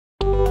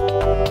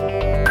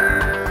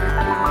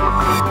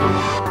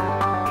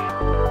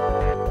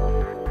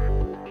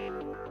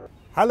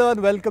Hello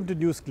and welcome to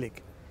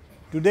Newsclick.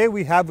 Today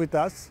we have with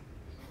us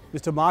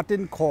Mr.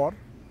 Martin Khor,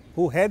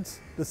 who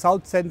heads the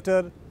South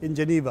Centre in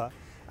Geneva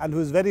and who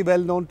is very well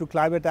known to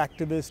climate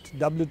activists,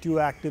 WTO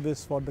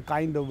activists for the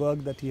kind of work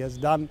that he has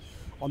done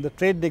on the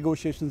trade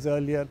negotiations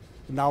earlier,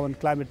 now on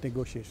climate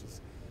negotiations.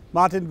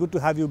 Martin, good to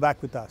have you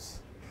back with us.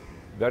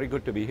 Very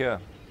good to be here.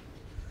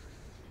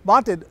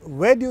 Martin,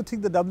 where do you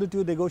think the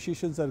WTO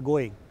negotiations are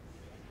going?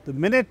 The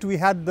minute we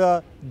had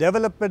the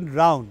development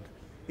round,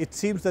 it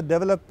seems that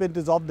development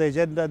is off the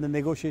agenda and the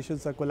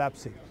negotiations are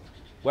collapsing.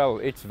 Well,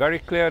 it's very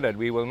clear that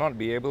we will not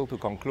be able to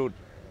conclude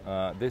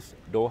this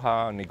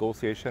Doha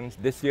negotiations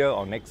this year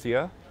or next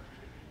year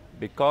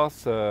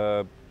because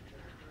the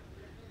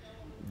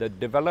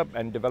developed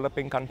and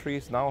developing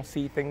countries now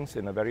see things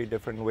in a very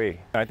different way.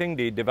 I think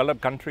the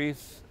developed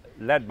countries,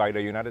 led by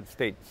the United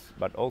States,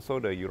 but also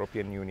the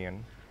European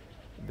Union,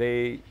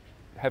 they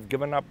have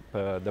given up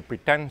the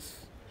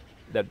pretense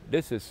that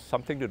this is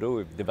something to do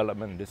with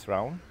development this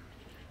round,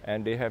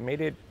 and they have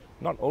made it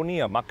not only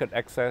a market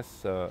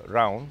access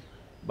round,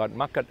 but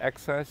market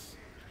access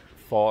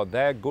for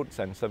their goods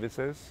and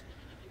services,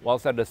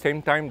 whilst at the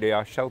same time they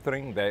are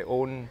sheltering their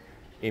own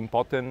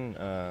important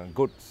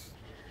goods.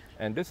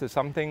 And this is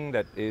something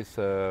that is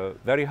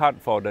very hard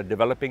for the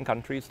developing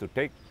countries to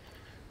take.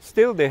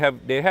 Still, they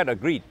had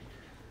agreed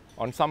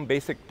on some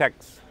basic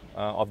text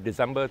of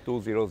December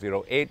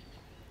 2008,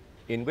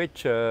 in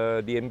which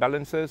the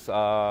imbalances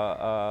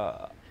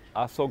are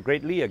so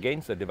greatly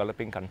against the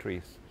developing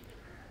countries.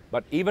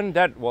 But even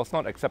that was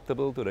not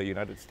acceptable to the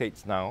United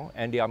States now,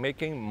 and they are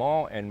making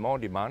more and more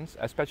demands,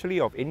 especially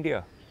of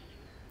India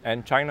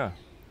and China.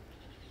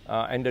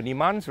 And the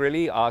demands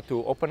really are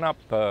to open up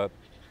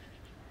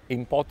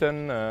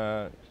important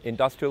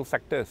industrial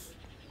sectors,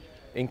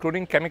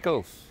 including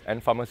chemicals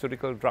and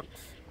pharmaceutical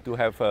drugs, to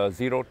have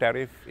zero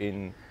tariff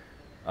in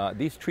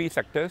these three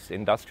sectors: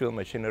 industrial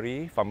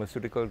machinery,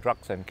 pharmaceutical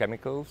drugs and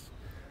chemicals,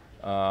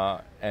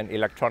 and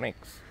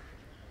electronics.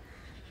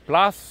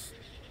 Plus,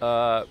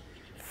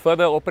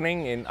 further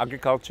opening in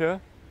agriculture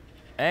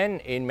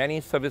and in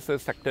many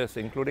services sectors,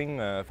 including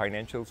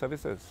financial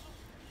services.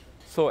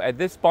 So at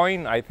this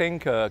point, I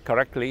think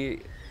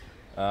correctly,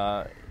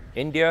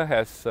 India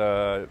has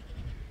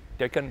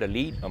taken the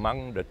lead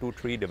among the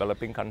 2-3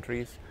 developing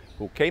countries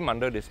who came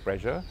under this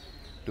pressure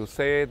to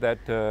say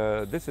that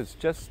this is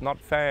just not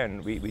fair,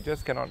 and we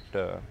just cannot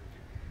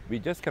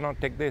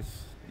take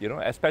this,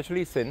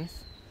 especially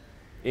since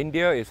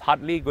India is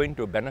hardly going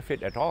to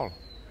benefit at all.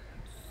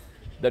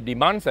 The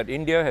demands that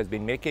India has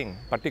been making,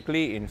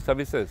 particularly in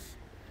services,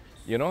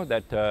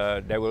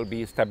 that there will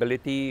be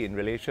stability in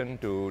relation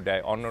to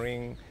their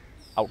honouring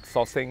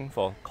outsourcing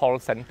for call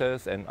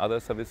centres and other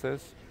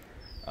services.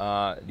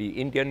 The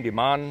Indian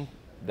demand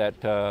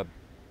that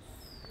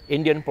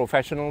Indian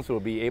professionals will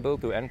be able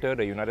to enter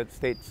the United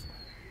States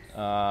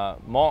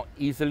more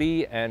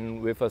easily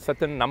and with a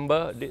certain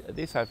number,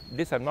 these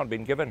have not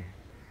been given.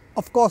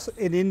 Of course,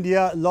 in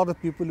India, a lot of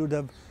people would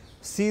have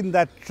seen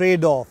that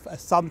trade-off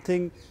as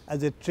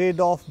a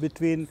trade-off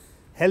between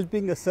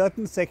helping a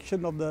certain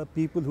section of the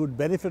people who would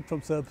benefit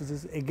from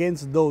services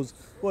against those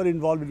who are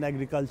involved in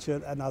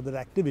agriculture and other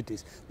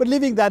activities. But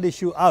leaving that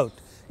issue out,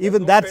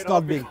 even that's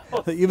not being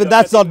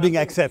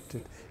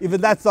accepted.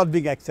 Even that's not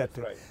being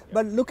accepted. Right, yeah.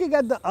 But looking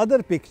at the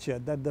other picture,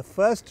 that the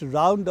first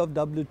round of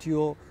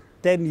WTO,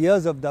 10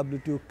 years of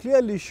WTO,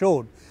 clearly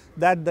showed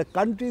that the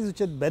countries which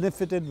had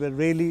benefited were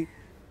really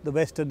the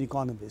Western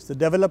economies. The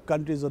developed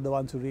countries are the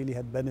ones who really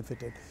had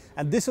benefited,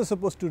 and this was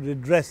supposed to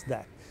redress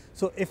that.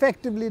 So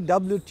effectively,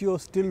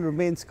 WTO still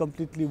remains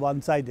completely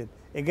one-sided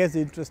against the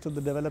interest of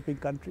the developing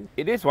countries.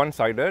 It is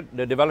one-sided.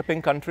 The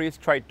developing countries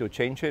tried to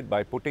change it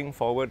by putting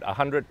forward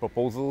 100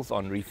 proposals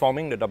on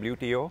reforming the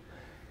WTO.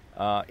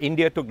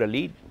 India took the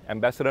lead.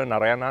 Ambassador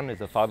Narayanan is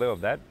the father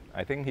of that.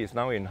 I think he's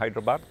now in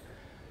Hyderabad.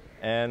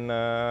 And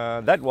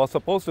that was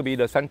supposed to be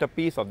the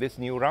centerpiece of this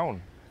new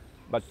round.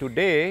 But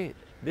today,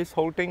 this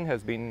whole thing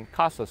has been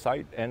cast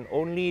aside, and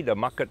only the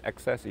market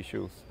access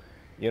issues,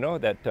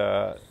 that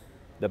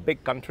the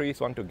big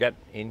countries want to get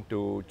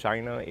into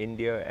China,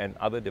 India and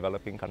other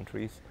developing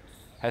countries,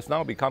 has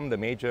now become the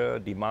major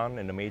demand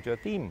and the major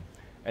theme.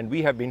 And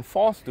we have been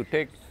forced to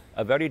take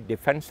a very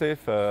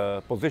defensive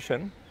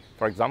position.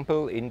 For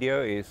example,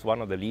 India is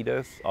one of the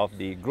leaders of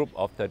the group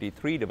of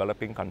 33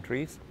 developing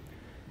countries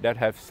that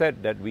have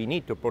said that we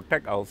need to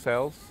protect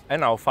ourselves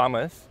and our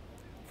farmers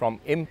from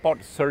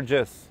import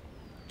surges,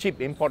 cheap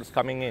imports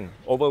coming in,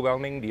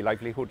 overwhelming the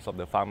livelihoods of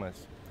the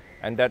farmers.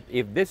 And that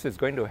if this is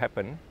going to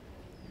happen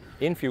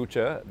in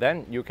future,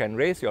 then you can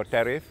raise your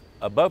tariff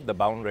above the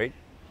bound rate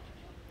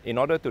in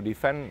order to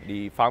defend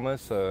the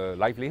farmers'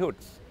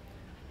 livelihoods.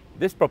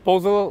 This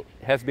proposal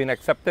has been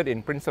accepted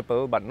in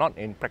principle, but not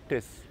in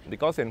practice,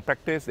 because in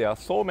practice there are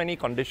so many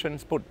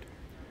conditions put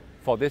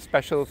for this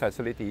special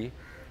facility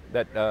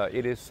that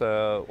it is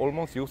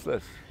almost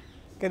useless.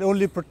 Can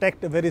only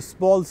protect a very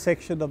small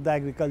section of the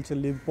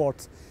agricultural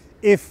imports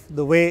if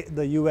the way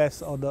the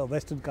US or the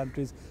Western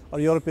countries or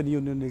European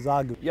Union is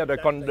arguing. Yeah,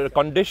 the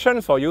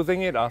conditions for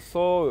using it are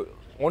so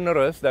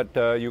onerous that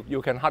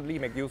you can hardly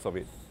make use of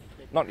it.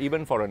 not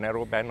even for a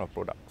narrow band of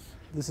products.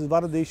 This is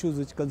one of the issues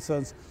which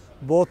concerns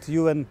both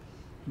you and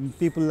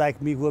people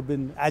like me who have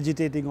been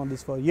agitating on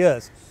this for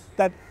years,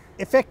 that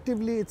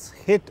effectively it's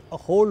hit a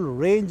whole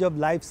range of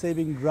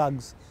life-saving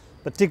drugs,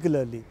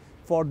 particularly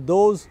for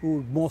those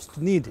who most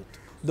need it,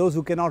 those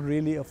who cannot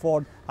really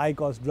afford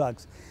high-cost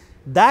drugs.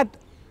 That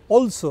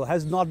also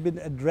has not been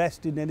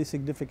addressed in any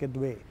significant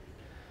way.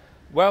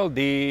 Well,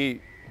 the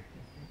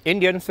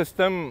Indian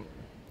system,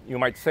 you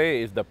might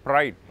say, is the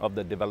pride of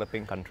the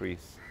developing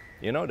countries.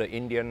 You know, the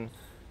Indian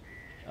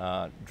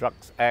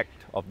Drugs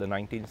Act of the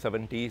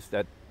 1970s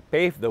that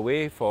paved the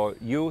way for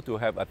you to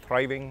have a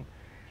thriving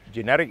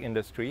generic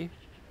industry,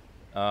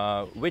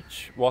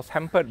 which was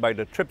hampered by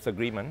the TRIPS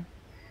agreement.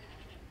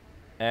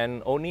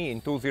 And only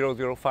in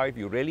 2005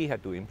 you really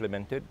had to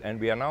implement it, and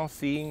we are now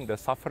seeing the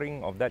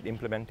suffering of that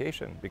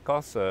implementation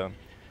because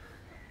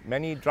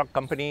many drug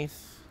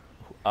companies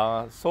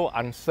are so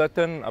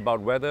uncertain about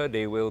whether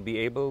they will be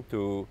able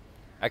to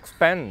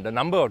expand the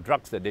number of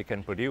drugs that they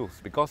can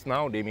produce, because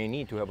now they may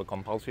need to have a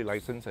compulsory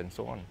license and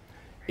so on.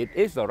 It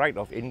is the right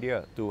of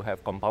India to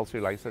have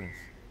compulsory license,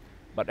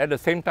 but at the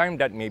same time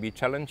that may be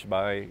challenged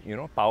by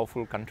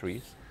powerful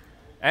countries,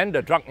 and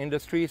the drug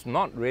industry is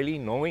not really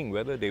knowing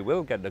whether they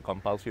will get the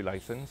compulsory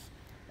license,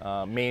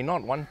 may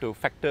not want to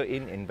factor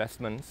in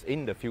investments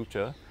in the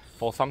future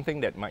for something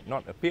that might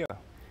not appear.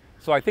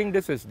 So I think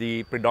this is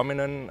the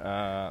predominant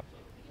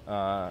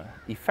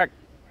effect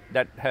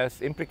that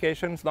has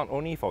implications not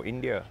only for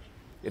India,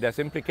 it has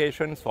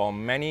implications for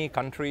many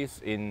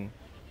countries in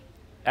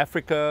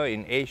Africa,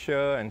 in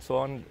Asia and so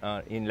on,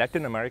 in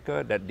Latin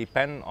America, that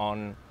depend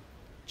on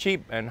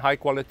cheap and high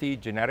quality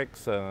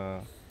generics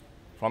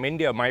from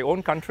India. My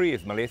own country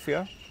is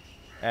Malaysia,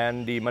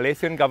 and the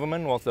Malaysian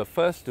government was the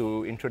first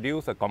to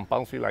introduce a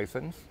compulsory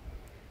license.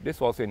 This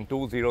was in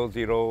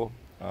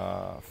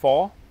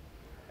 2004,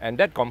 and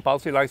that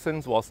compulsory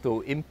license was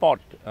to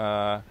import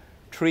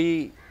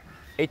 3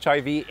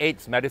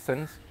 HIV/AIDS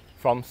medicines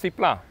from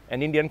Cipla,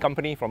 an Indian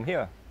company from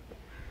here.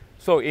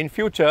 So in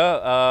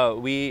future,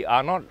 we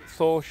are not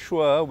so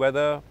sure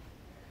whether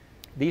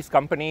these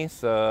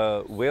companies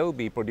will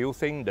be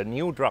producing the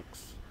new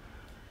drugs.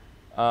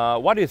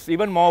 What is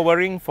even more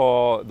worrying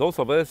for those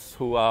of us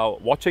who are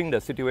watching the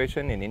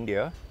situation in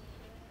India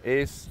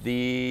is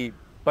the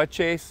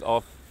purchase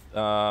of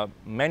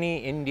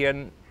many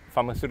Indian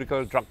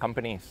pharmaceutical drug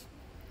companies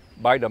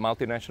by the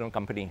multinational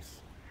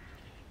companies,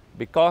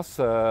 because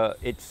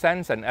it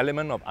sends an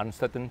element of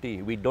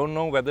uncertainty. We don't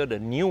know whether the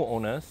new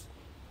owners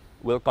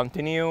will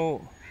continue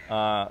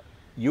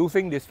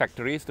using these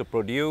factories to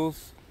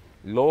produce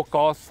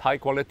low-cost,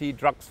 high-quality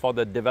drugs for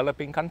the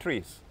developing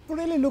countries. To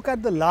really look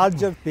at the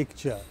larger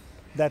picture,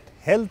 that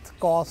health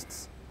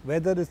costs,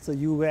 whether it's the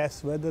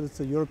US, whether it's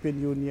the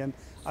European Union,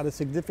 are a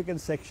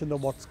significant section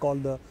of what's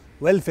called the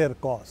welfare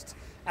costs.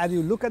 And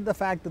you look at the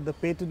fact that the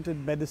patented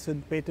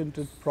medicine,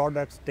 patented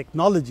products,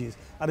 technologies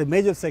are a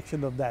major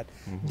section of that.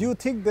 Mm-hmm. Do you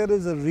think there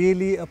is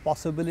really a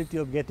possibility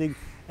of getting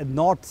a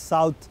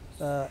north-south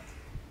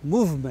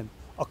movement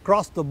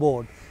across the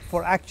board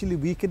for actually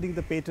weakening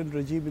the patent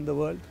regime in the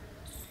world?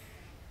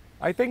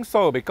 I think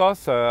so,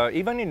 because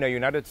even in the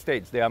United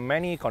States, there are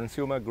many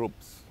consumer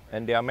groups,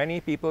 and there are many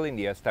people in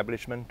the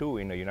establishment too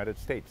in the United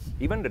States.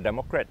 Even the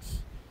Democrats,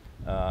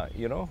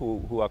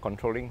 who are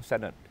controlling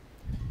Senate,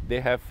 they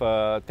have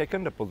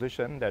taken the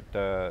position that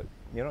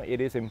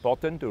it is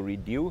important to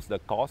reduce the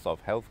cost of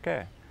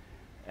healthcare,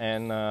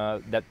 and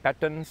that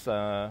patents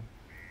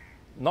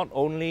not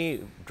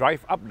only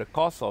drive up the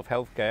cost of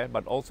healthcare,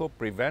 but also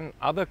prevent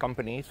other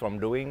companies from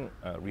doing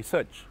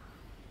research.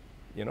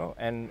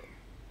 And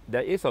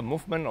there is a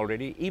movement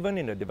already, even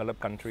in the developed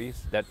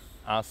countries, that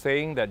are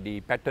saying that the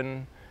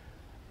patent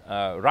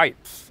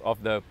rights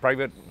of the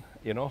private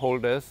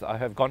holders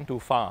have gone too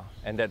far,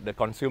 and that the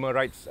consumer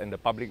rights and the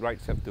public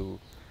rights have to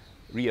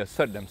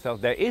reassert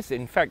themselves. There is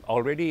in fact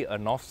already a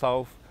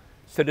North-South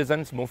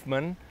citizens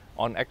movement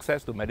on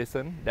access to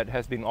medicine that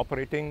has been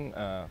operating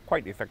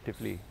quite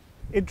effectively.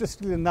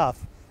 Interestingly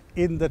enough,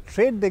 in the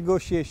trade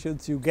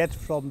negotiations you get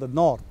from the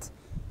North,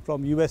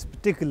 from US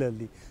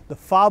particularly, the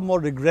far more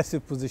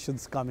regressive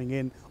positions coming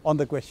in on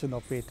the question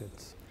of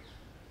patents.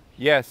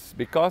 Yes,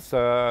 because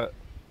I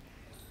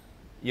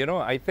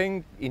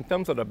think in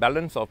terms of the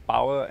balance of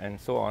power and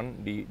so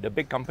on, the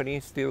big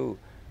companies still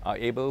are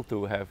able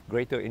to have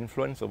greater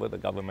influence over the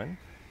government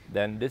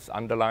than this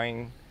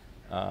underlying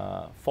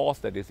force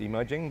that is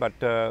emerging. But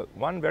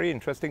one very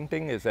interesting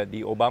thing is that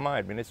the Obama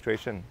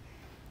administration,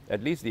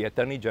 at least the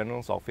Attorney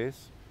General's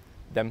office,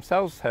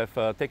 themselves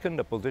have taken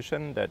the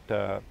position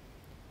that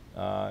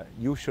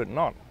you should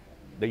not,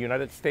 the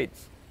United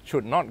States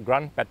should not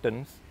grant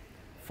patents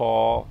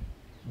for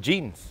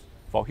genes,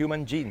 for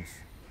human genes,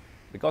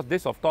 because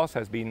this of course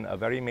has been a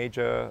very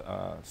major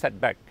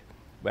setback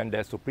when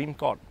the Supreme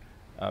Court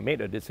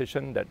made a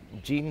decision that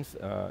genes,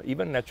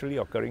 even naturally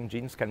occurring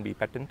genes, can be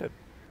patented.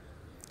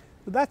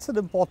 That's an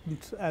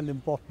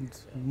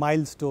important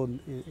milestone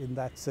in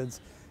that sense,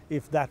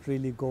 if that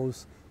really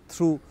goes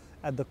through.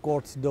 and the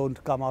courts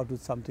don't come out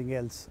with something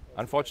else.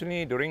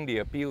 Unfortunately, during the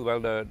appeal, well,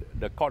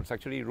 the courts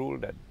actually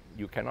ruled that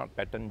you cannot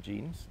patent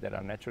genes that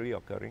are naturally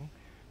occurring.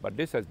 But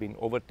this has been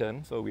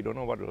overturned, so we don't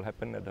know what will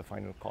happen at the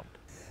final court.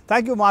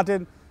 Thank you,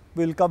 Martin.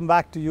 We'll come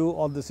back to you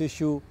on this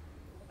issue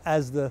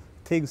as the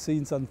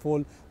scenes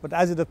unfold. But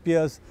as it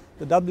appears,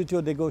 the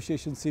WTO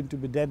negotiations seem to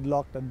be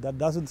deadlocked, and that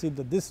doesn't seem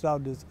that this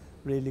round is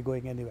really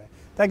going anywhere.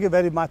 Thank you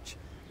very much.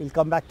 We'll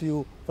come back to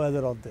you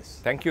further on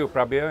this. Thank you,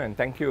 Prabir, and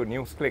thank you,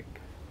 Newsclick.